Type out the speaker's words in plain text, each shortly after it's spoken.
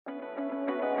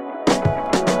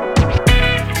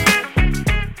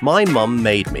My Mum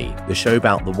Made Me, the show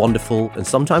about the wonderful and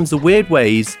sometimes the weird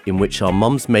ways in which our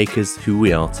mums make us who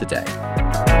we are today.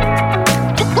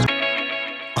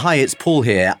 Hi, it's Paul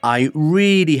here. I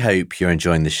really hope you're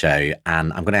enjoying the show,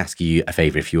 and I'm going to ask you a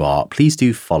favour if you are. Please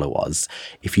do follow us.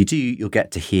 If you do, you'll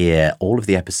get to hear all of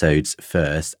the episodes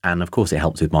first, and of course it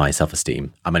helps with my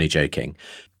self-esteem. I'm only joking.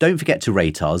 Don't forget to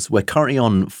rate us. We're currently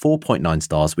on 4.9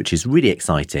 stars, which is really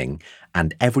exciting,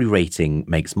 and every rating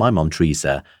makes my mum,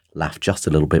 Teresa, laugh just a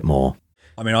little bit more.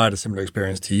 I mean, I had a similar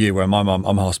experience to you where my mum,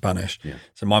 I'm half Spanish. Yeah.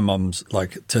 So my mum's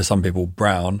like, to some people,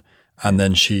 brown. And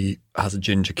then she has a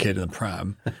ginger kid in a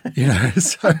pram, you know.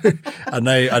 So, and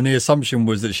the assumption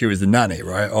was that she was the nanny,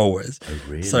 right? Always. Oh,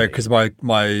 really? So, because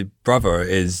my brother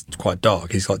is quite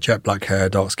dark, he's got jet black hair,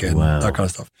 dark skin, that kind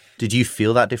of stuff. Did you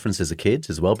feel that difference as a kid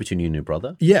as well between you and your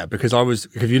brother? Yeah, because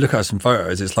if you look at some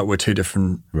photos, it's like we're two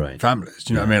different families.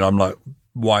 Do you know what I mean? I'm like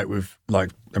white with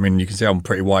you can see I'm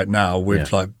pretty white now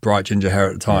with like bright ginger hair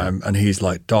at the time, and he's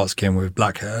like dark skin with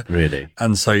black hair. Really?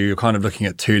 And so you're kind of looking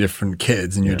at two different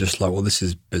kids, and you're just like, well, this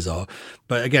is bizarre.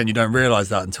 But again, you don't realize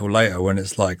that until later when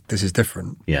it's like, this is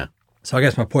different. Yeah. So I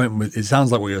guess my point, it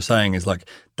sounds like what you're saying is like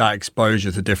that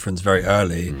exposure to difference very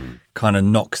early kind of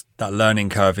knocks that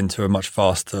learning curve into a much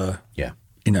faster,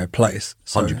 place.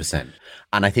 So, 100%.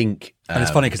 And I think... and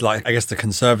it's funny because like, I guess the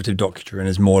conservative doctrine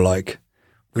is more like,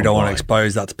 we don't want to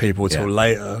expose that to people until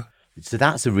later. So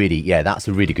that's a really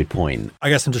good point. I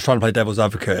guess I'm just trying to play devil's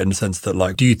advocate in the sense that,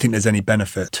 like, do you think there's any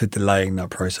benefit to delaying that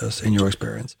process in your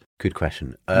experience? Good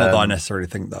question. Not that I necessarily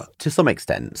think that. To some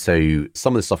extent. So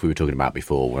some of the stuff we were talking about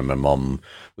before, when my mum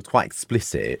was quite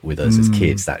explicit with us as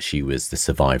kids that she was the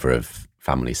survivor of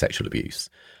family sexual abuse.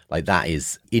 Like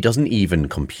it doesn't even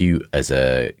compute as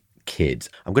a kid.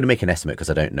 I'm going to make an estimate because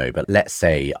I don't know, but let's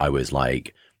say I was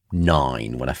like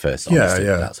 9 when I first understood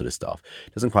that sort of stuff.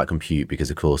 It doesn't quite compute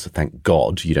because, of course, thank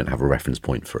God you don't have a reference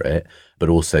point for it, but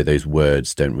also those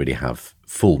words don't really have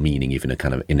full meaning, even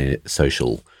in a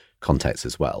social context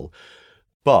as well.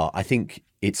 But I think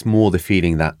it's more the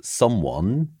feeling that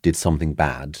someone did something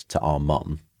bad to our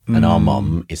mum. And our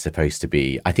mum is supposed to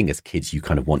be, I think as kids, you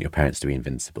kind of want your parents to be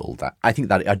invincible. I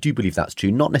do believe that's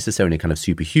true, not necessarily in a kind of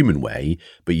superhuman way,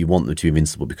 but you want them to be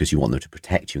invincible because you want them to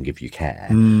protect you and give you care.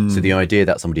 So the idea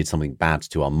that somebody did something bad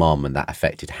to our mum and that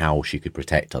affected how she could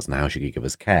protect us and how she could give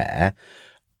us care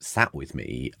sat with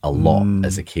me a lot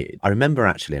as a kid. I remember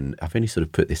actually, and I've only sort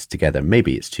of put this together,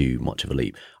 maybe it's too much of a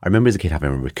leap. I remember as a kid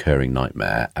having a recurring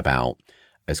nightmare about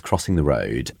us crossing the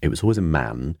road. It was always a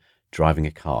man driving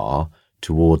a car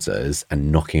towards us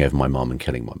and knocking over my mum and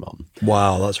killing my mum.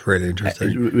 Wow, that's really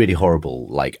interesting. Really horrible.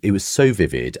 Like, it was so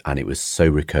vivid and it was so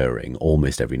recurring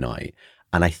almost every night.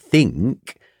 And I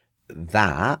think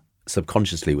that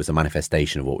subconsciously was a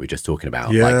manifestation of what we were just talking about.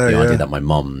 Idea that my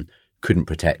mum couldn't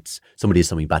protect, somebody did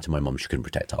something bad to my mum, she couldn't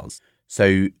protect us.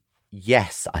 So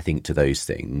yes, I think to those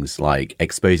things, like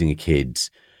exposing a kid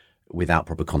without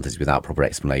proper context, without proper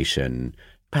explanation,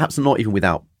 perhaps not even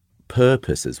without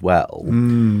purpose as well,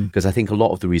 because I think a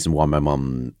lot of the reason why my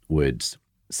mum would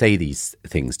say these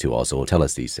things to us or tell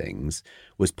us these things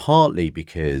was partly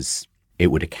because it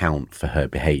would account for her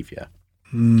behaviour.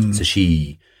 So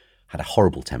she had a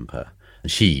horrible temper,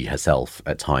 and she herself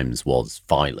at times was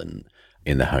violent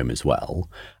in the home as well.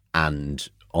 And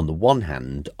on the one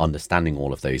hand, understanding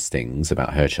all of those things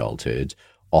about her childhood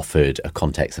offered a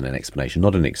context and an explanation,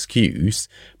 not an excuse,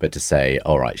 but to say,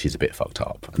 all right, she's a bit fucked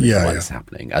up. And this is why this is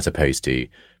happening. As opposed to,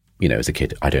 as a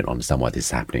kid, I don't understand why this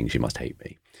is happening. She must hate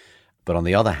me. But on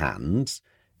the other hand,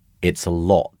 it's a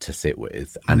lot to sit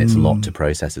with and it's a lot to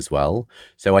process as well.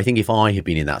 So I think if I had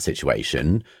been in that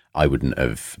situation, I wouldn't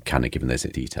have kind of given those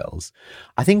details.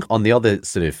 I think on the other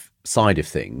sort of side of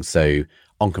things, so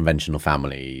unconventional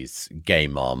families, gay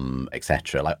mum,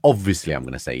 etc. Like, obviously I'm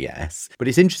going to say yes. But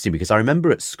it's interesting because I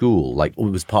remember at school, like, it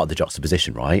was part of the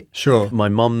juxtaposition, right? Sure. My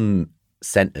mum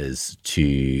sent us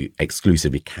to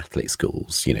exclusively Catholic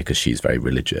schools, because she's very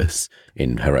religious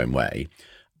in her own way.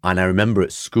 And I remember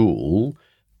at school,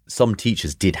 some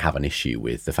teachers did have an issue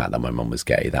with the fact that my mum was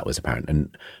gay. That was apparent.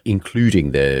 And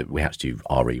including we had to do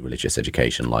RE, religious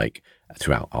education, like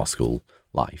throughout our school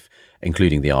life,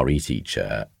 including the RE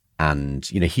teacher. And,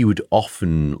 he would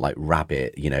often like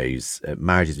rabbit,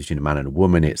 marriages between a man and a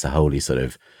woman. It's a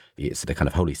kind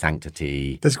of holy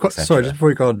sanctity. Sorry, just before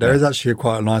you go on, there is actually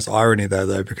quite a nice irony there,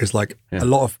 though, because a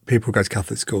lot of people go to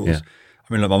Catholic schools. Yeah.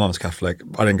 I mean, look, my mum's Catholic.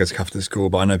 I didn't go to Catholic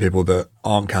school, but I know people that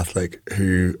aren't Catholic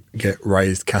who get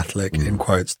raised Catholic, in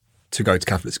quotes, to go to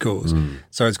Catholic schools.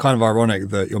 So it's kind of ironic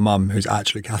that your mum, who's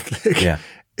actually Catholic,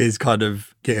 is kind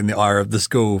of getting the ire of the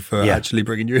school for actually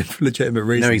bringing you in for legitimate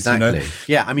reasons. No, exactly.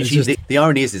 Yeah, I mean, the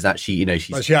irony is that she,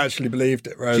 she actually believed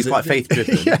it. Right? She's quite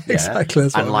faith-driven. Exactly.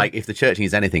 And like, if the church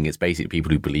needs anything, it's basically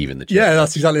people who believe in the church. Yeah,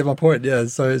 that's exactly my point. Yeah,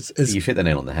 so it's you hit the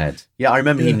nail on the head. Yeah, I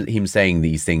remember him saying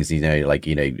these things.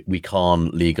 We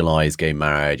can't legalize gay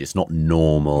marriage. It's not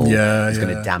normal. Yeah, it's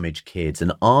going to damage kids.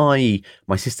 And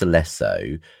my sister less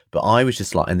so. But I was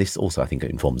just like, and this also I think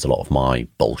informs a lot of my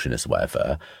bullshiness or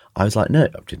whatever. I was like, no,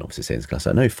 I didn't obviously say in this class,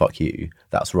 no, fuck you,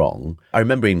 that's wrong. I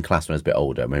remember in class when I was a bit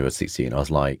older, maybe I was 16, I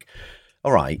was like,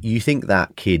 all right, you think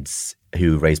that kids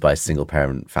who are raised by single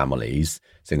parent families,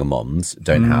 single moms,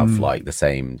 don't have like the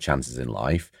same chances in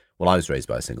life? Well, I was raised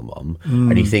by a single mom.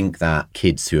 And you think that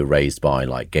kids who are raised by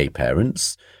like gay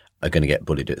parents are going to get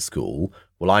bullied at school?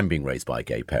 Well, I'm being raised by a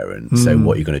gay parent, so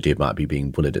what you're going to do about me being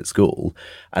bullied at school?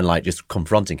 And like just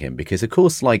confronting him, because of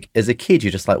course, like as a kid,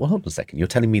 you're just like, well, hold on a second, you're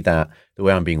telling me that the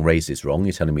way I'm being raised is wrong.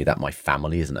 You're telling me that my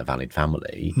family isn't a valid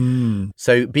family.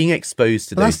 So being exposed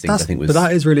to those things, I think was... But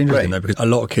that is really interesting though, because a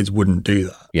lot of kids wouldn't do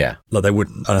that. Yeah. Like they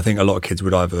wouldn't. And I think a lot of kids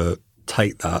would either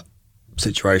take that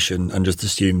situation and just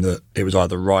assume that it was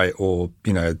either right or,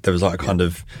 there was like a kind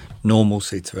of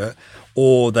normalcy to it,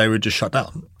 or they would just shut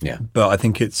down. Yeah. But I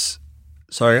think it's...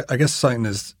 So I guess something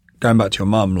that's going back to your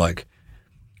mum, like,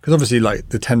 because obviously like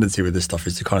the tendency with this stuff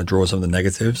is to kind of draw some of the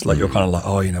negatives. Like you're kind of like,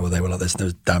 oh, well, they were like this and there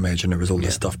was damage and there was all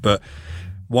this stuff. But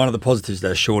one of the positives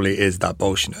there surely is that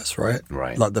bullshiness, right?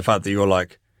 Right. Like the fact that you're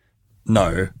like,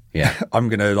 no, I'm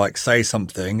going to like say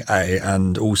something,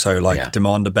 and also like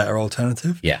demand a better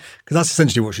alternative. Yeah. Because that's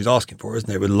essentially what she's asking for, isn't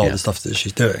it? With a lot of the stuff that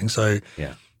she's doing. So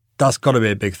that's got to be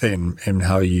a big thing in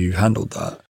how you handled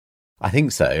that. I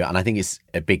think so. And I think it's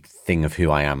a big thing of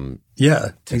who I am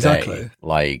today. Exactly.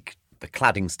 Like the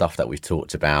cladding stuff that we've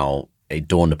talked about, it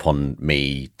dawned upon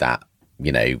me that,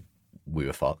 we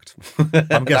were fucked.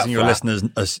 I'm guessing your listeners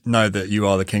know that you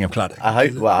are the king of cladding. I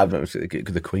hope, I'm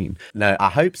the queen. No, I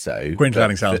hope so. Queen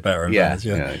cladding sounds better. Yeah,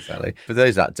 exactly. For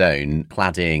those that don't,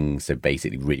 cladding, so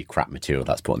basically really crap material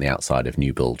that's put on the outside of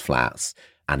new build flats,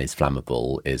 and is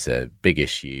flammable, is a big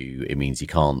issue. It means you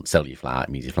can't sell your flat.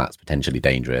 It means your flat's potentially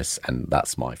dangerous, and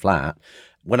that's my flat.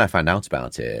 When I found out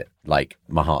about it, like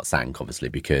my heart sank, obviously,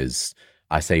 because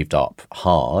I saved up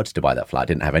hard to buy that flat. I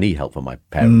didn't have any help from my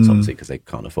parents, obviously, because they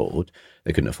couldn't afford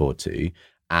to.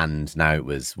 And now it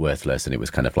was worthless, and it was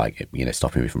kind of like,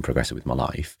 stopping me from progressing with my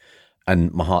life. And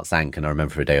my heart sank, and I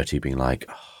remember for a day or two being like,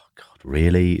 oh God,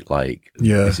 really? Like,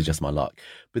 this is just my luck.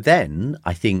 But then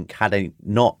I think had I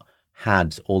not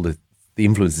had all the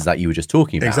influences that you were just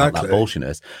talking about, that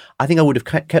bullshiness, I think I would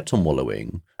have kept on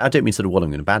wallowing. I don't mean sort of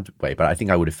wallowing in a bad way, but I think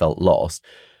I would have felt lost.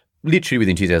 Literally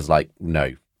within 2 days, I was like,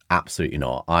 no, absolutely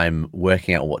not. I'm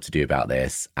working out what to do about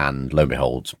this. And lo and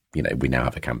behold, we now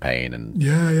have a campaign. And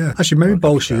actually, maybe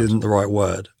bullshit isn't the right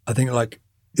word. I think like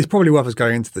it's probably worth us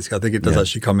going into this. I think it does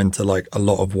actually come into like a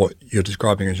lot of what you're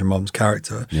describing as your mum's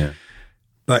character. Yeah.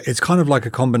 But it's kind of like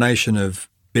a combination of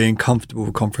being comfortable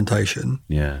with confrontation.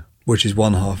 Yeah. Which is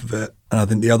one half of it. And I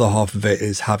think the other half of it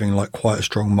is having like quite a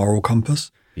strong moral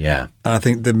compass. Yeah. And I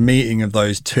think the meeting of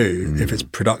those two, if it's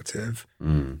productive,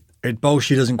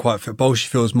 bullshit doesn't quite fit.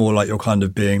 Bullshit feels more like you're kind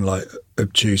of being like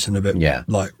obtuse and a bit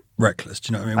like reckless.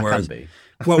 Do you know what I mean? Whereas, can be.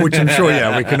 Well, which I'm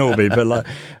sure, we can all be. But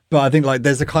I think like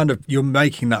there's a kind of, you're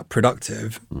making that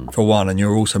productive for one, and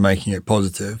you're also making it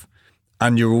positive.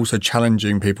 And you're also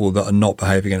challenging people that are not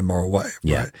behaving in a moral way. Right?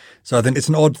 Yeah. So I think it's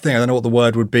an odd thing. I don't know what the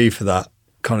word would be for that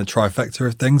kind of trifecta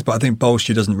of things, but I think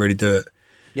bullshit doesn't really do it.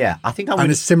 Yeah, I think I would.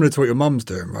 And it's similar to what your mum's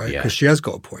doing, right? Because she has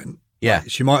got a point. Yeah. Like,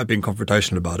 she might have been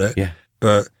confrontational about it, yeah,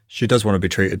 but she does want to be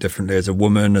treated differently as a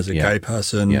woman, as a gay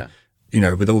person,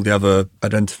 with all the other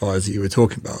identifiers that you were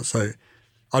talking about. So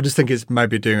I just think it's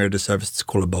maybe doing her a disservice to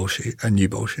call her bullshit and you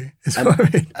bullshit. Is what I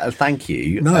mean. Thank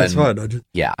you. No, it's fine.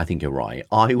 Yeah, I think you're right.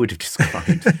 I would have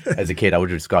described, as a kid, I would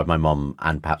have described my mum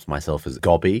and perhaps myself as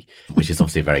gobby, which is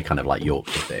obviously a very kind of like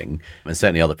Yorkshire thing. And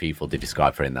certainly other people did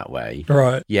describe her in that way.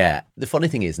 Right. Yeah. The funny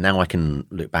thing is now I can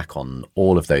look back on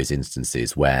all of those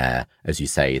instances where, as you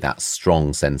say, that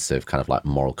strong sense of kind of like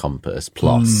moral compass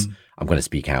plus I'm going to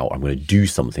speak out, I'm going to do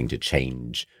something to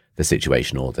change the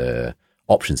situation or the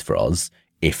options for us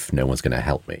if no one's going to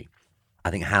help me,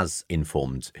 I think has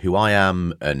informed who I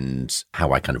am and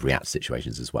how I kind of react to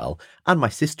situations as well. And my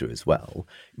sister as well.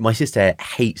 My sister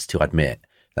hates to admit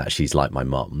that she's like my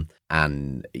mum.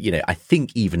 And, I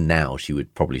think even now she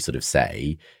would probably sort of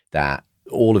say that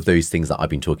all of those things that I've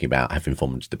been talking about have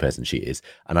informed the person she is.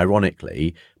 And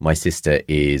ironically, my sister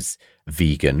is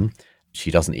vegan. She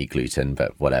doesn't eat gluten,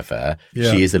 but whatever.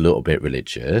 Yeah. She is a little bit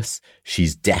religious.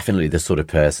 She's definitely the sort of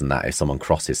person that if someone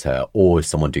crosses her or if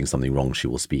someone doing something wrong, she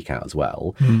will speak out as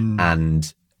well.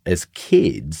 And as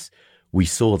kids, we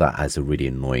saw that as a really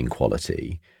annoying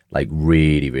quality, like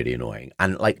really, really annoying.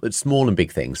 And like small and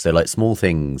big things. So like small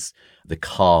things, the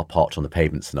car parked on the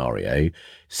pavement scenario.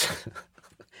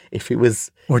 If it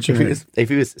was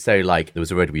so like there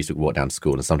was a road we used to walk down to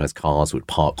school, and sometimes cars would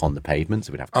park on the pavement,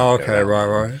 so we'd have to go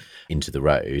right into the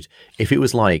road. If it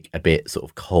was like a bit sort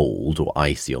of cold or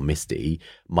icy or misty,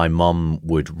 my mum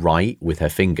would write with her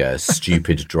finger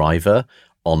 "stupid driver"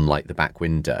 on like the back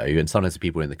window, and sometimes the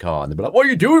people were in the car and they'd be like, "What are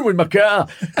you doing with my car?"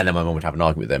 And then my mum would have an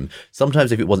argument with them.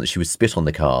 Sometimes if it wasn't, she would spit on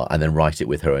the car and then write it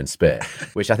with her own spit,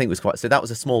 which I think was quite, so that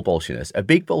was a small bolshiness. A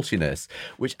big bolshiness,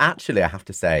 which actually I have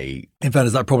to say, in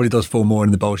fairness, that probably does fall more in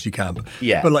the bolshy camp.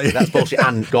 Yeah, but like, that's bullshit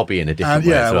and gobby in a different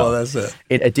way as well. That's it.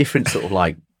 In a different sort of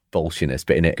like bolshiness,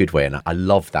 but in a good way. And I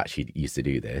love that she used to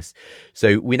do this.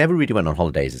 So we never really went on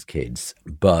holidays as kids,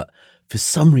 but for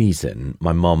some reason,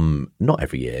 my mum, not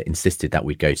every year, insisted that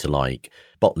we'd go to like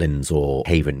Butlins or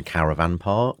Haven caravan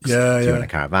parks. In a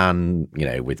caravan,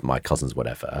 with my cousins,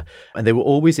 whatever. And they were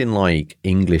always in like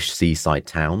English seaside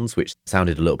towns, which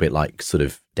sounded a little bit like sort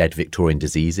of dead Victorian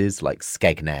diseases, like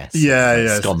Skegness.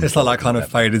 It's like that kind of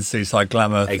faded seaside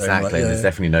glamour thing. Exactly. There's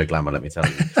definitely no glamour, let me tell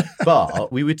you.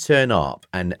 But we would turn up,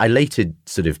 and I later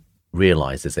sort of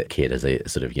realised as a kid, as a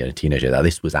sort of teenager, that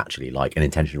this was actually like an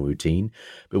intentional routine.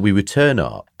 But we would turn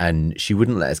up, and she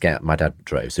wouldn't let us get out. My dad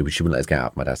drove, so she wouldn't let us get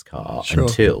out of my dad's car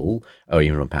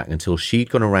even unpack, until she'd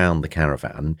gone around the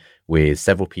caravan with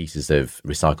several pieces of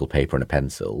recycled paper and a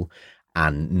pencil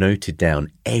and noted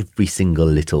down every single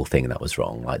little thing that was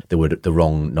wrong. Like there were the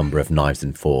wrong number of knives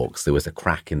and forks. There was a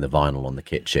crack in the vinyl on the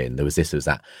kitchen. There was this, there was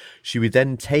that. She would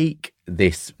then take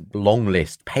this long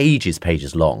list,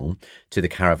 pages long, to the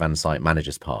caravan site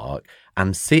managers park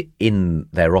and sit in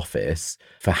their office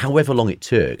for however long it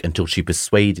took until she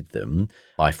persuaded them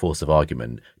by force of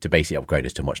argument to basically upgrade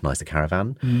us to a much nicer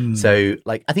caravan. So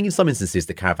like, I think in some instances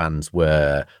the caravans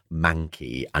were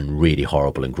manky and really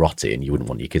horrible and grotty, and you wouldn't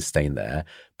want your kids staying there.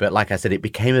 But like I said, it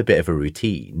became a bit of a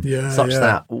routine,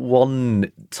 that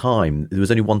one time, there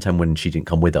was only one time when she didn't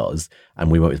come with us, and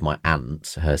we went with my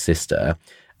aunt, her sister,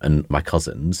 and my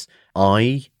cousins.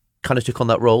 I kind of took on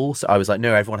that role. So I was like,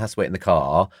 no, everyone has to wait in the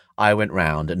car. I went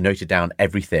round and noted down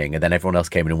everything, and then everyone else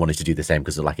came in and wanted to do the same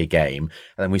because it was like a game.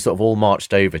 And then we sort of all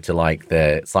marched over to like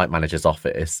the site manager's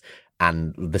office,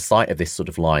 and the sight of this sort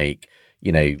of like,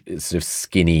 sort of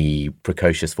skinny,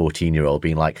 precocious 14-year-old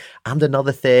being like, and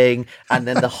another thing, and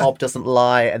then the hob doesn't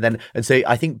lie. And so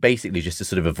I think basically just to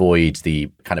sort of avoid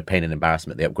the kind of pain and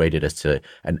embarrassment, they upgraded us to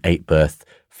an 8-berth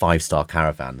 5-star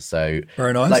caravan. So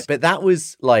very nice. But that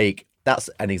was like, that's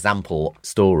an example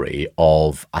story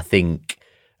of, I think,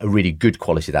 a really good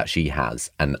quality that she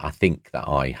has, and I think that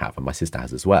I have, and my sister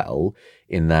has as well,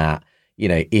 in that,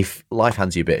 if life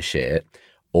hands you a bit of shit,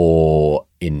 or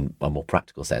in a more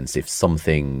practical sense, if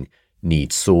something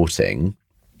needs sorting,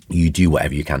 you do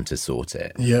whatever you can to sort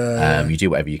it. You do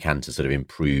whatever you can to sort of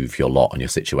improve your lot and your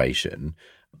situation.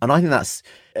 And I think that's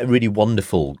a really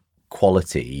wonderful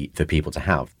quality for people to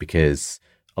have, because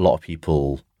a lot of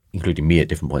people, including me at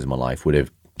different points in my life, would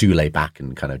have lay back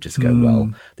and kind of just go,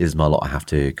 well, this is my lot, I have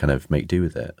to kind of make do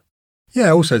with it.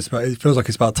 Yeah, also it feels like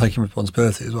it's about taking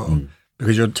responsibility as well,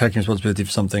 because you're taking responsibility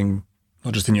for something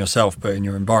not just in yourself but in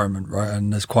your environment, right?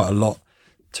 And there's quite a lot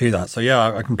to that. So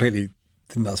yeah, I completely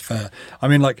think that's fair. I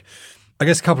mean, like, I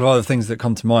guess a couple of other things that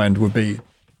come to mind would be,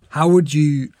 how would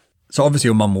you, so obviously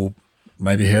your mum will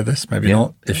maybe hear this, maybe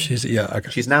not. If she's, okay.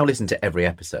 She's now listened to every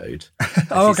episode.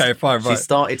 Okay, fine, right. She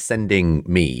started sending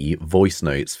me voice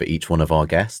notes for each one of our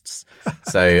guests.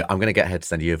 So I'm going to get her to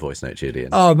send you a voice note, Julian.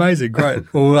 Oh, amazing.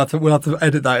 Great. Well, we'll have to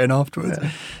edit that in afterwards. Yeah.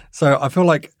 So I feel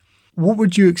like, what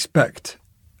would you expect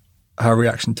her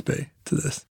reaction to be to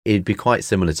this? It'd be quite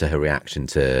similar to her reaction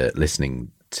to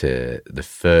listening to the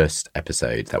first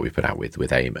episode that we put out with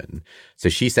Eamon. So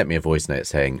she sent me a voice note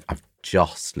saying, I've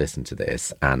just listened to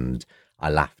this and I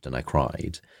laughed and I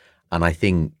cried. And I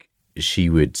think she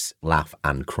would laugh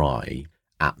and cry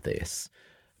at this,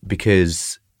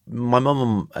 because my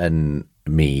mum and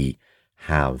me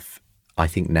have, I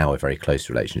think now, a very close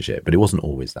relationship, but it wasn't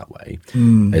always that way.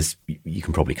 As you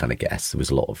can probably kind of guess, there was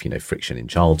a lot of, friction in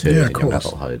childhood and young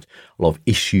adulthood, a lot of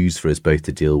issues for us both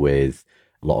to deal with,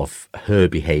 a lot of her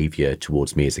behaviour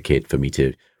towards me as a kid for me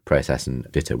to process and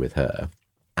ditto with her.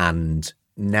 And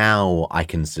now I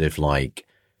can sort of like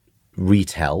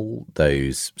retell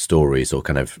those stories, or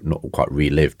kind of not quite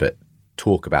relive, but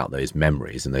talk about those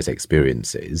memories and those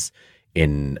experiences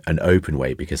in an open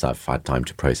way, because I've had time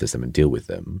to process them and deal with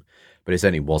them. But it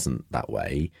certainly wasn't that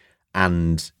way.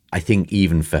 And I think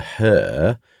even for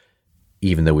her,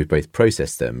 even though we've both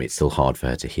processed them, it's still hard for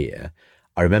her to hear.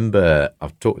 I remember,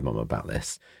 I've talked with Mum about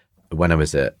this, when I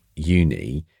was at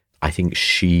uni, I think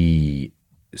she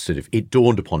it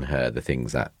dawned upon her the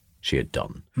things that she had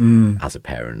done as a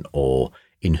parent, or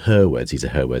in her words, these are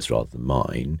her words rather than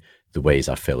mine, the ways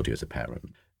I failed you as a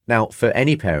parent. Now, for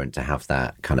any parent to have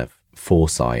that kind of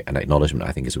foresight and acknowledgement,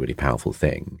 I think is a really powerful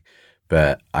thing.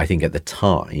 But I think at the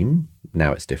time,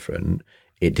 now it's different,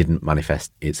 it didn't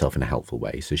manifest itself in a helpful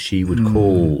way. So she would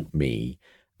call me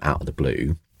out of the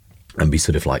blue and be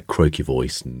sort of like croaky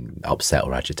voiced and upset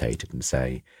or agitated and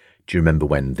say, do you remember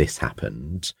when this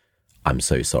happened? I'm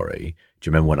so sorry. Do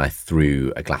you remember when I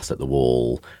threw a glass at the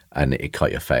wall and it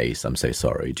cut your face? I'm so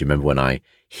sorry. Do you remember when I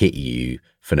hit you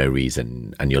for no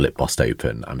reason and your lip burst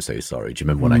open? I'm so sorry. Do you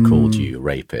remember when I called you a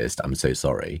rapist? I'm so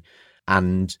sorry.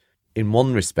 And in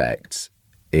one respect,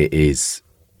 it is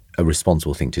a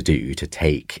responsible thing to do, to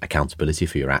take accountability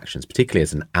for your actions, particularly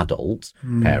as an adult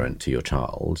parent to your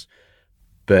child.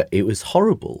 But it was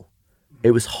horrible.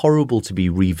 It was horrible to be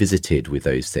revisited with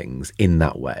those things in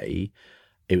that way.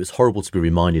 It was horrible to be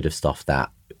reminded of stuff that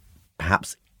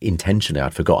perhaps intentionally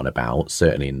I'd forgotten about,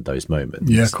 certainly in those moments.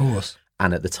 Yeah, of course.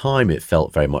 And at the time, it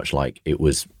felt very much like it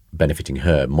was benefiting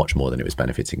her much more than it was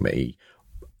benefiting me.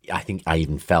 I think I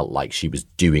even felt like she was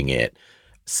doing it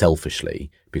selfishly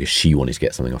because she wanted to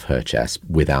get something off her chest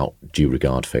without due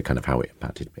regard for kind of how it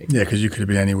impacted me. Yeah, because you could have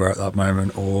been anywhere at that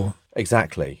moment or...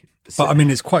 Exactly. But I mean,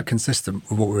 it's quite consistent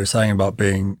with what we were saying about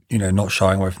being, not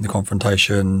shying away from the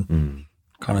confrontation,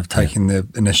 kind of taking the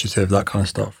initiative, that kind of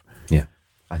stuff. Yeah,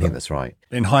 I think that's right.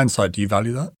 In hindsight, do you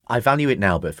value that? I value it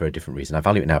now, but for a different reason. I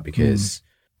value it now because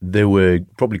there were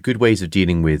probably good ways of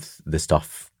dealing with the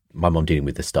stuff, my mum dealing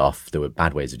with the stuff. There were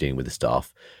bad ways of dealing with the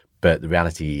stuff. But the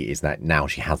reality is that now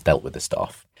she has dealt with the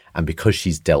stuff. And because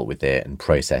she's dealt with it and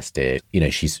processed it,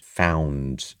 she's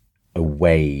found a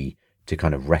way to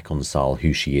kind of reconcile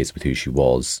who she is with who she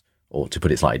was, or to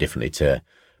put it slightly differently, to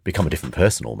become a different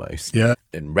person almost. Yeah.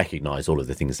 And recognize all of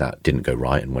the things that didn't go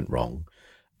right and went wrong.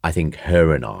 I think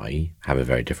her and I have a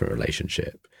very different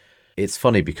relationship. It's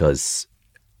funny because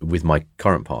with my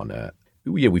current partner,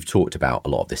 we've talked about a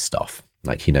lot of this stuff.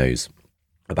 Like, he knows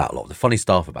about a lot of the funny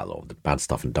stuff, about a lot of the bad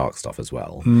stuff and dark stuff as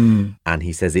well. And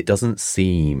he says it doesn't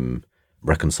seem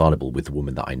reconcilable with the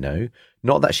woman that I know.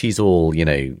 Not that she's all,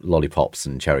 lollipops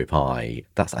and cherry pie.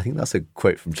 I think that's a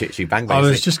quote from Chit Chit Bang Bang. I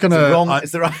was just going to...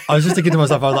 I was just thinking to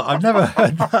myself, I was like, I've never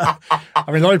heard that.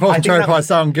 I mean, lollipops and cherry pie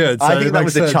sound good. So I think that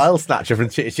was sense. A child snatcher from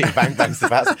Chit Chit Bang Bang.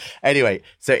 Anyway,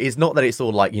 so it's not that it's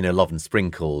all like, love and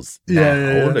sprinkles now.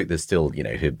 Yeah. Look, there's still,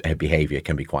 her behaviour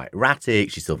can be quite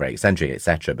erratic. She's still very eccentric,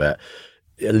 etc. But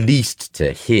at least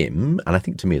to him, and I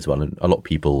think to me as well, and a lot of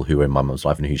people who are in my mum's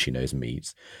life and who she knows and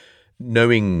meets,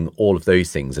 knowing all of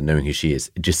those things and knowing who she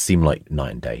is, it just seemed like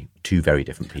night and day. Two very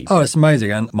different people. Oh, it's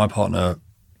amazing. And my partner,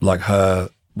 like her,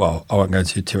 well, I won't go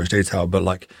into too much detail, but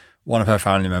like one of her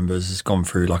family members has gone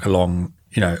through like a long,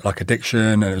 like addiction,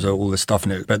 and it was all this stuff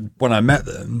in it. But when I met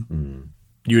them,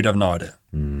 you would have no idea.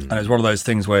 And it's one of those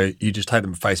things where you just take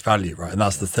them at face value, right? And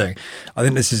that's the thing. I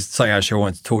think this is something actually I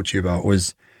wanted to talk to you about,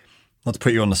 was not to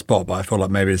put you on the spot, but I feel like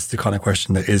maybe it's the kind of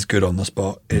question that is good on the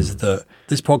spot, is that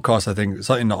this podcast, I think,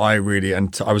 something that I really,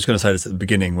 and I was going to say this at the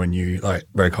beginning when you like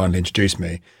very kindly introduced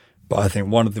me, but I think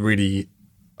one of the really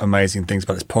amazing things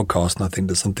about this podcast, and I think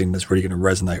that's something that's really going to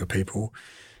resonate with people,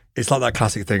 it's like that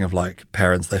classic thing of like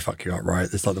parents, they fuck you up, right?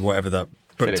 It's like whatever that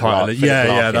book title.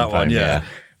 That one, yeah.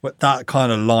 But that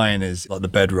kind of line is like the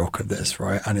bedrock of this,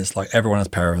 right? And it's like everyone has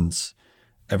parents.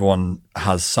 Everyone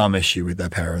has some issue with their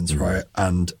parents, right?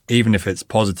 And even if it's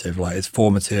positive, like it's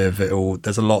formative,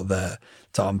 there's a lot there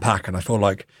to unpack. And I feel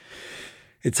like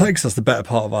it takes us the better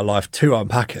part of our life to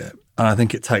unpack it. And I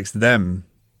think it takes them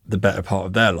the better part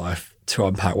of their life to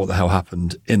unpack what the hell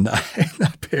happened in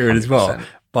that period 100%. As well,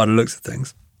 by the looks of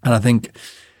things. And I think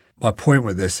my point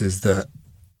with this is that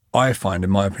I find, in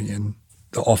my opinion,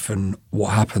 that often what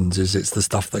happens is it's the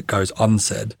stuff that goes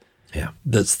unsaid. Yeah.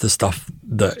 That's the stuff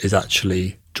that is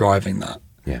actually driving that.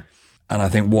 Yeah. And I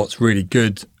think what's really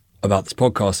good about this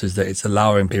podcast is that it's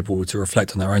allowing people to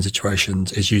reflect on their own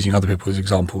situations, is using other people's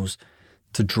examples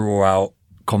to draw out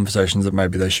conversations that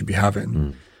maybe they should be having.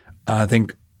 And I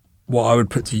think what I would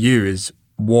put to you is,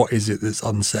 what is it that's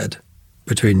unsaid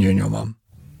between you and your mum?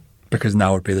 Because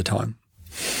now would be the time.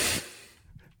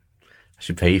 I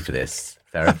should pay you for this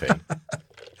therapy.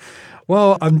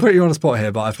 Well, I'm putting you on the spot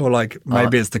here, but I feel like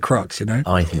maybe it's the crux,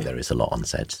 I think there is a lot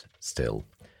unsaid still.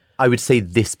 I would say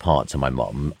this part to my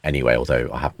mum anyway, although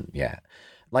I haven't yet.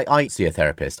 Like, I see a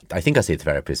therapist. I think I see a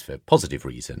therapist for positive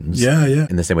reasons. Yeah, yeah.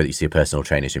 In the same way that you see a personal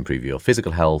trainer to improve your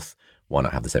physical health, why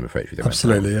not have the same approach with your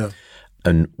Absolutely, mental health? Yeah.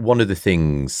 And one of the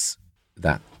things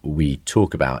that we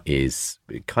talk about is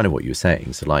kind of what you were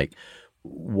saying. So like,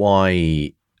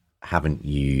 why haven't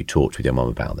you talked with your mum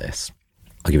about this?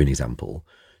 I'll give you an example.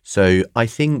 So I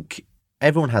think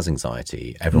everyone has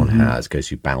anxiety. Everyone goes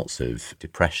through bouts of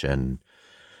depression,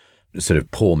 sort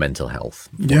of poor mental health,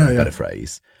 for a better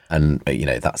phrase. And,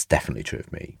 that's definitely true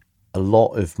of me. A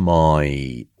lot of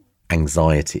my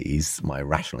anxieties, my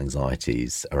irrational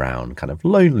anxieties around kind of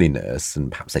loneliness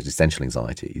and perhaps existential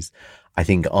anxieties, I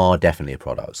think are definitely a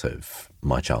product of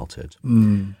my childhood.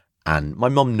 And my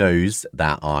mum knows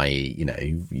that I,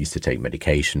 used to take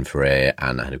medication for it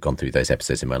and I had gone through those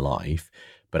episodes in my life.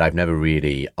 But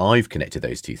I've connected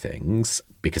those two things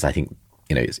because I think,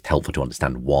 it's helpful to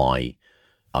understand why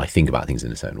I think about things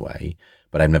in a certain way.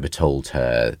 But I've never told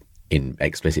her in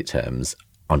explicit terms,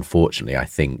 unfortunately, I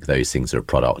think those things are a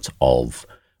product of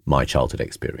my childhood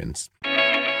experience.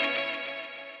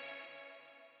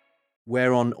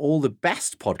 We're on all the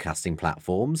best podcasting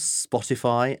platforms,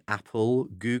 Spotify, Apple,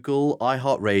 Google,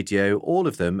 iHeartRadio, all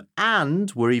of them.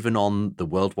 And we're even on the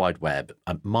World Wide Web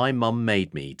at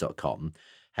mymummademe.com.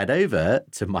 Head over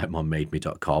to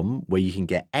mymummademe.com where you can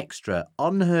get extra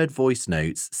unheard voice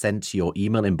notes sent to your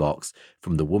email inbox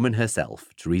from the woman herself,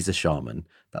 Teresa Sharman.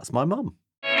 That's my mum.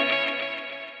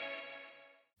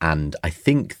 And I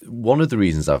think one of the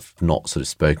reasons I've not sort of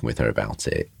spoken with her about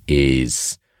it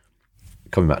is,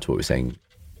 coming back to what we were saying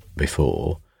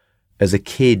before, as a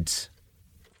kid,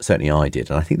 certainly I did,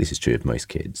 and I think this is true of most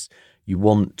kids, you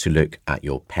want to look at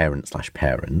your parents,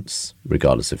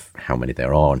 regardless of how many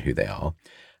there are and who they are,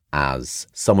 as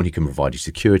someone who can provide you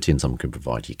security and someone who can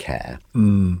provide you care.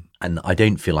 And I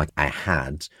don't feel like I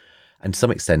had, and to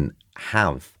some extent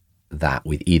have, that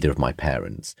with either of my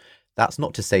parents. That's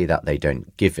not to say that they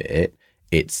don't give it.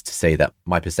 It's to say that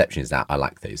my perception is that I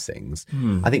lack those things.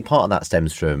 I think part of that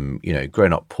stems from,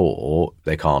 growing up poor,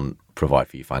 they can't provide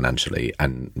for you financially,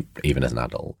 and even as an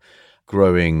adult.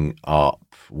 Growing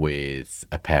up with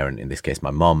a parent, in this case,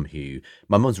 my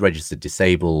mum's registered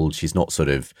disabled. She's not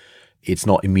it's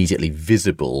not immediately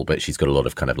visible, but she's got a lot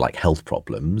of kind of like health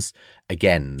problems.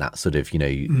 Again, that sort of,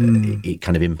 it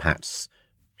kind of impacts,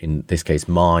 in this case,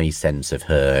 my sense of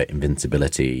her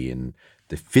invincibility and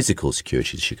the physical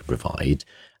security she could provide,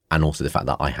 and also the fact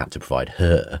that I had to provide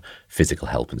her physical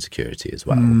help and security as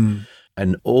well.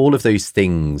 And all of those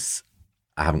things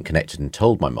I haven't connected and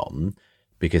told my mum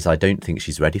because I don't think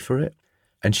she's ready for it.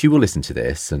 And she will listen to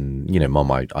this and,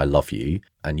 Mum, I love you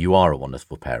and you are a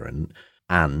wonderful parent.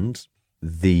 And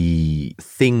the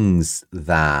things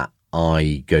that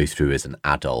I go through as an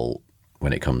adult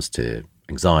when it comes to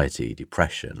anxiety,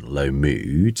 depression, low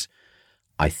mood,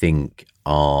 I think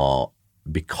are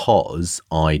because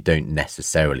I don't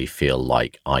necessarily feel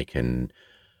like I can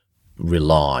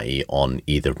rely on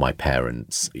either of my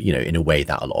parents, in a way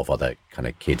that a lot of other kind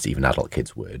of kids, even adult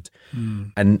kids, would.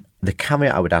 And the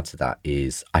caveat I would add to that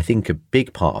is I think a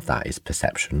big part of that is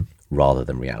perception rather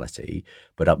than reality.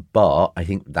 But I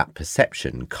think that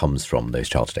perception comes from those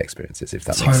childhood experiences, if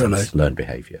that makes sense, learned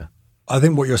behaviour. I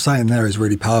think what you're saying there is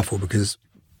really powerful because,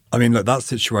 look, that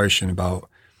situation about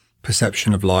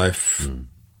perception of life,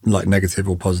 like negative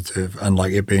or positive, and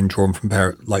like it being drawn from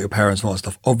your parents and all that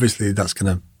stuff, obviously that's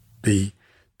going to be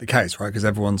the case, right? Because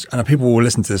people will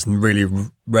listen to this and really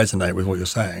resonate with what you're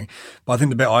saying. But I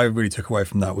think the bit I really took away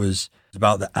from that was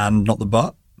about the and, not the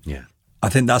but. Yeah. I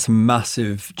think that's a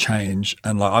massive change.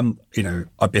 And like,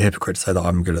 I'd be a hypocrite to say that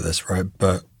I'm good at this, right?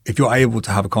 But if you're able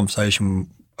to have a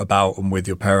conversation about and with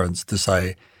your parents to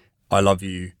say, I love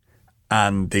you,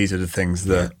 and these are the things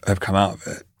that have come out of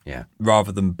it,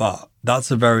 rather than but, that's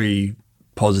a very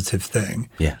positive thing.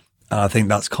 Yeah. And I think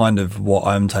that's kind of what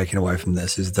I'm taking away from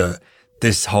this, is that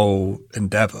this whole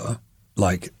endeavor,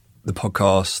 like the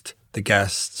podcast, the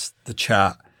guests, the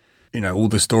chat, all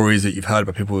the stories that you've heard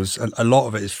about people, a lot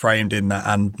of it is framed in that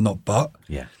and not but.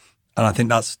 Yeah. And I think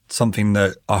that's something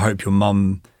that I hope your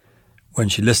mum, when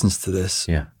she listens to this,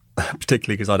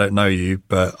 particularly because I don't know you,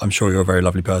 but I'm sure you're a very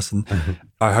lovely person,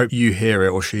 I hope you hear it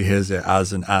or she hears it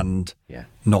as an and,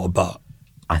 not a but.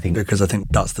 Because I think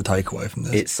that's the takeaway from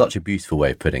this. It's such a beautiful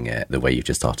way of putting it, the way you've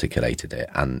just articulated it.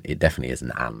 And it definitely is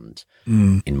an and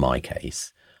in my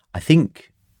case. I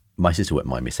think my sister wouldn't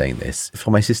mind me saying this.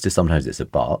 For my sister, sometimes it's a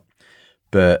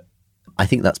but I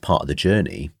think that's part of the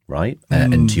journey, right?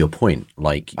 And to your point,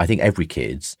 like, I think every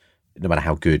kid, no matter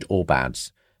how good or bad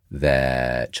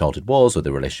their childhood was or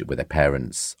the relationship with their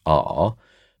parents are,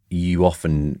 you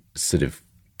often sort of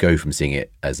go from seeing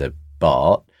it as a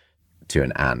but to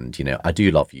an and. I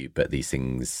do love you, but these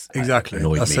things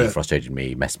annoyed me, frustrated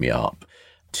me, messed me up,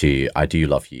 to I do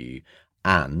love you.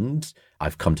 And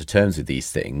I've come to terms with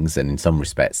these things. And in some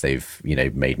respects, they've,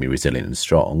 made me resilient and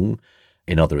strong.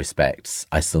 in other respects,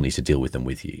 I still need to deal with them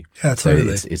with you. Yeah,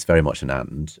 totally. So it's very much an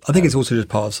and. I think it's also just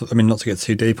part of, I mean, not to get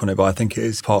too deep on it, but I think it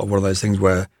is part of one of those things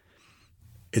where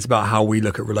it's about how we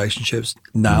look at relationships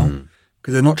now,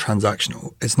 because they're not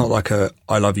transactional. It's not like a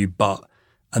I love you, but,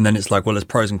 and then it's like, well, there's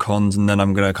pros and cons, and then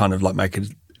I'm going to kind of like make it,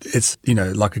 it's, you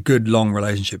know, like a good long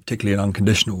relationship, particularly an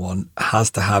unconditional one, has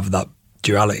to have that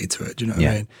duality to it. Do you know what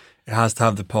I mean? It has to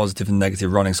have the positive and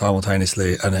negative running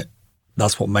simultaneously, and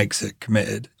that's what makes it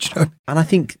committed. Do you know? And I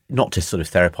think not to sort of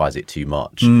therapize it too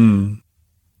much,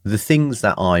 the things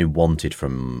that I wanted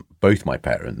from both my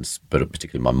parents, but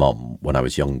particularly my mum when I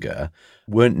was younger,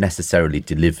 weren't necessarily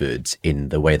delivered in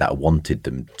the way that I wanted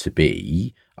them to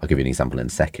be. I'll give you an example in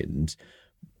a second,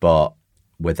 but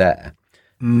were there.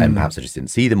 And perhaps I just didn't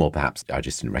see them, or perhaps I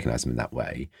just didn't recognize them in that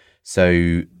way.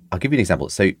 So I'll give you an example.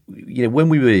 So, you know, when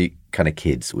we were kind of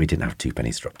kids, we didn't have two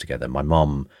pennies to rub together. My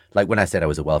mum, like when I said I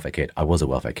was a welfare kid, I was a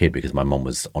welfare kid because my mum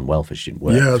was on welfare. She didn't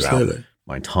work throughout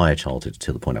my entire childhood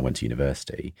till the point I went to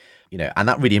university. You know, and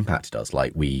that really impacted us.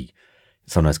 Like we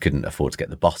sometimes couldn't afford to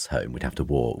get the bus home. We'd have to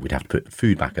walk. We'd have to put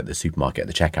food back at the supermarket at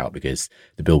the checkout because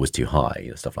the bill was too high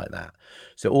and stuff like that.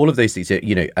 So all of those things,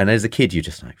 you know, and as a kid, you're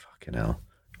just like, fucking hell.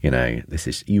 You know, this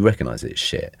is, you recognize it's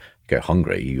shit. You go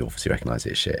hungry, you obviously recognize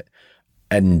it's shit.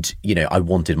 And, you know, I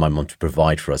wanted my mum to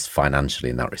provide for us financially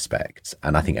in that respect.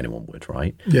 And I think anyone would,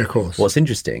 right? Yeah, of course. What's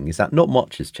interesting is that not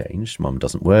much has changed. Mum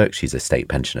doesn't work. She's a state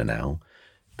pensioner now.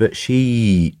 But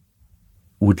she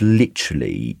would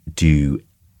literally do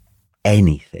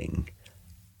anything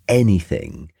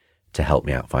to help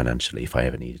me out financially if I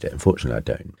ever needed it. Unfortunately,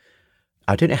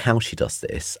 I don't know how she does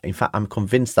this. In fact, I'm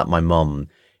convinced that my mum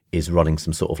is running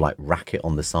some sort of like racket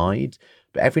on the side,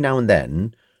 but every now and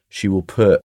then she will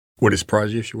put. Would it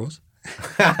surprise you if she was?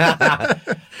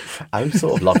 I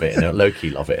sort of love it, and low-key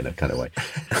love it in a kind of way.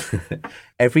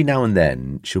 Every now and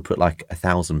then she'll put like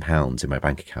 £1,000 in my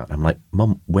bank account. I'm like,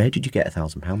 Mum, where did you get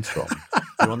 £1,000 from?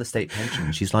 You're on the state pension.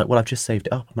 And she's like, well, I've just saved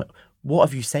it up. I'm like, what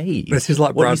have you saved? This is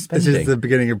like this is the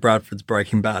beginning of Bradford's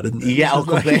Breaking Bad, isn't it? Yeah,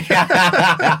 completely.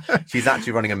 She's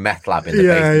actually running a meth lab in the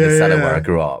basement, in the cellar where I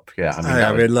grew up. Yeah,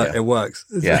 I mean, look, it works.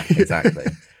 Yeah, exactly.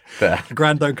 But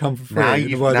grand don't come for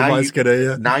free.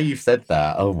 Now you've said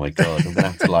that. Oh my God, I'm gonna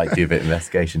have to like do a bit of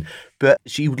investigation. But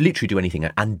she would literally do anything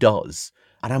and does.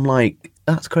 And I'm like,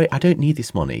 that's great. I don't need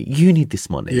this money. You need this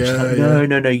money. Yeah, she's like,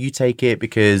 no, you take it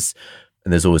because,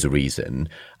 and there's always a reason. And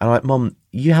I'm like, Mum,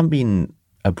 you haven't been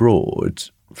abroad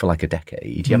for like a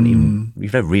decade. You've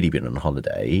never really been on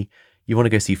holiday. You want to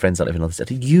go see friends that live in other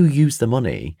states. You use the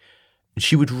money.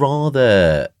 She would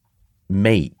rather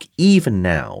make, even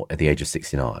now at the age of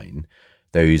 69,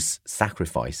 those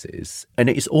sacrifices, and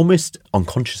it's almost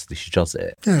unconsciously she does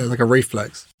it. Yeah, like a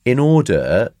reflex. In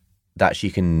order that she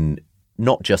can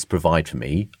not just provide for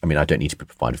me. I mean, I don't need to be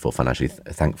provided for financially,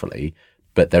 thankfully,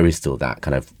 but there is still that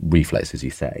kind of reflex, as you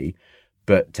say.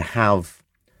 But to have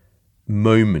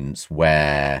moments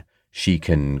where she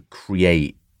can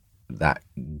create that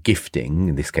gifting,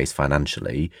 in this case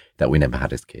financially, that we never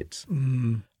had as kids.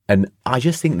 And I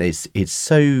just think that it's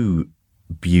so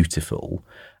beautiful,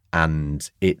 and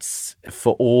it's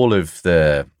for all of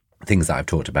the things that I've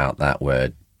talked about that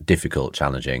were difficult,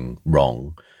 challenging,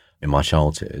 wrong in my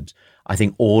childhood. I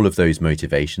think all of those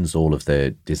motivations, all of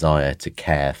the desire to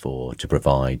care for, to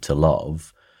provide, to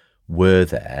love were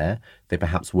there. They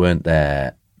perhaps weren't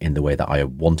there in the way that I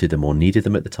wanted them or needed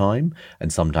them at the time.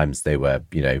 And sometimes they were,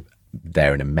 you know,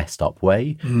 there in a messed up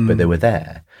way, but they were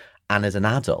there. And as an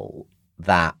adult,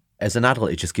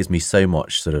 it just gives me so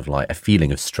much sort of like a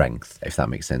feeling of strength, if that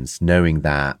makes sense, knowing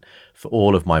that for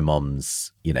all of my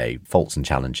mum's, you know, faults and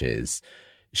challenges,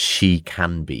 she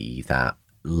can be that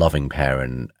loving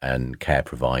parent and care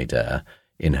provider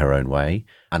in her own way.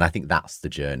 And I think that's the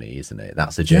journey, isn't it?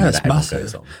 That's the journey that everyone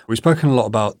goes on. We've spoken a lot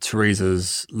about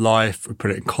Teresa's life. We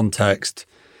put it in context.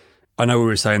 I know we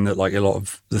were saying that like a lot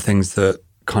of the things that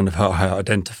kind of her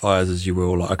identifiers, as you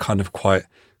will, like, are kind of quite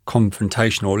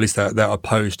confrontational, or at least they're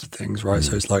opposed to things, right?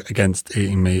 So it's like against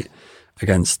eating meat,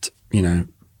 against, you know,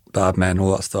 bad men,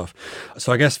 all that stuff.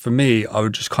 So I guess for me, I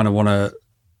would just kind of want to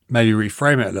maybe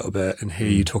reframe it a little bit and hear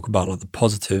you talk about like the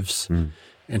positives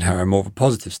in her, and more of a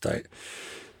positive state.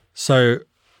 So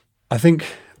I think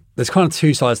there's kind of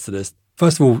two sides to this.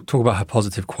 First of all, talk about her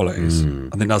positive qualities.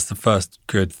 I think that's the first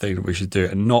good thing that we should do,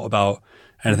 and not about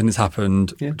anything that's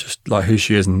happened, just like who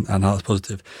she is and how that's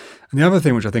positive. And the other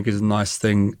thing, which I think is a nice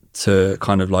thing to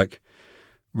kind of like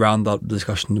round up the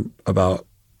discussion about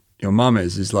your mum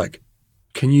is like,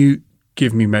 can you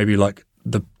give me maybe like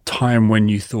the time when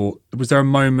you thought, was there a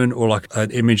moment or like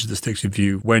an image that sticks with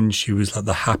you when she was like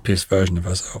the happiest version of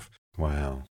herself?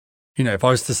 Wow. If I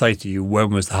was to say to you,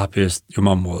 when was the happiest your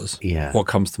mum was? Yeah. What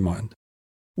comes to mind?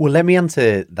 Well, let me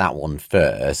answer that one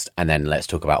first, and then let's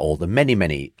talk about all the many,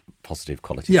 many positive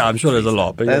qualities. Yeah, I'm sure there's a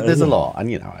lot. But there's a lot.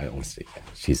 And, obviously,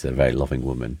 she's a very loving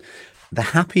woman. The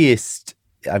happiest,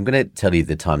 I'm going to tell you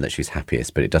the time that she's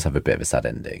happiest, but it does have a bit of a sad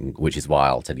ending, which is why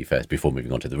I'll tell you first before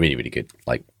moving on to the really, really good,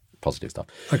 positive stuff.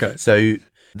 Okay. So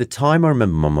the time I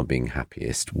remember Mama being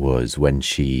happiest was when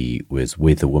she was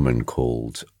with a woman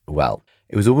called,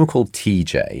 it was a woman called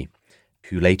TJ,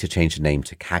 who later changed her name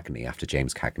to Cagney after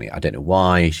James Cagney. I don't know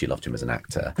why. She loved him as an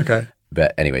actor. Okay.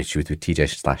 But anyway, she was with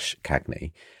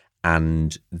TJ/Cagney.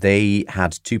 And they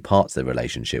had two parts of the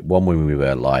relationship. One when we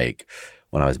were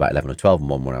when I was about 11 or 12, and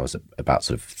one when I was about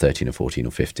sort of 13 or 14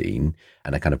 or 15,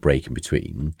 and a kind of break in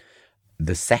between.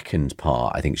 The second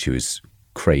part, I think she was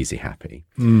crazy happy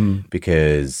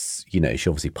because, she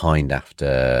obviously pined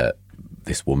after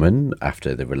this woman,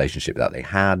 after the relationship that they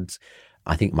had.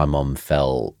 I think my mum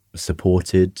felt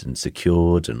supported and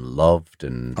secured and loved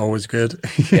and always good.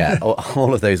 Yeah,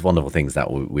 all of those wonderful things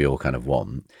that we all kind of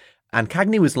want. And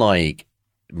Cagney was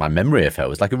my memory of her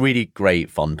was a really great,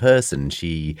 fun person.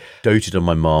 She doted on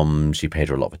my mum. She paid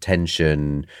her a lot of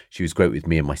attention. She was great with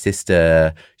me and my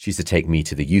sister. She used to take me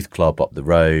to the youth club up the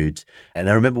road. And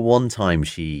I remember one time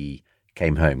she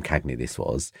came home, Cagney this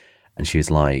was, and she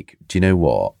was like, do you know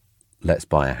what? Let's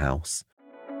buy a house.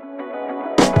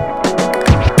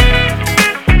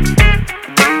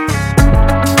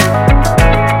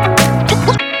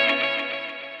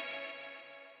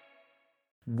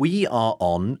 We are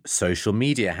on social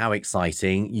media. How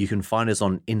exciting. You can find us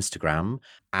on Instagram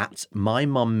at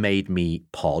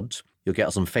MyMumMadeMePod. You'll get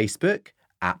us on Facebook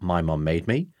at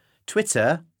MyMumMadeMe,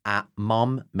 Twitter at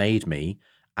MumMadeMe,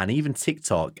 and even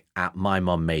TikTok at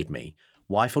MyMumMadeMe.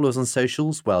 Why follow us on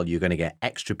socials? Well, you're going to get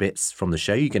extra bits from the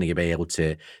show. You're going to be able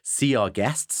to see our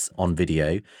guests on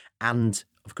video and,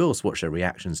 of course, watch their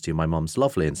reactions to my mum's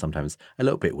lovely and sometimes a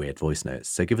little bit weird voice notes.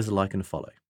 So give us a like and a follow.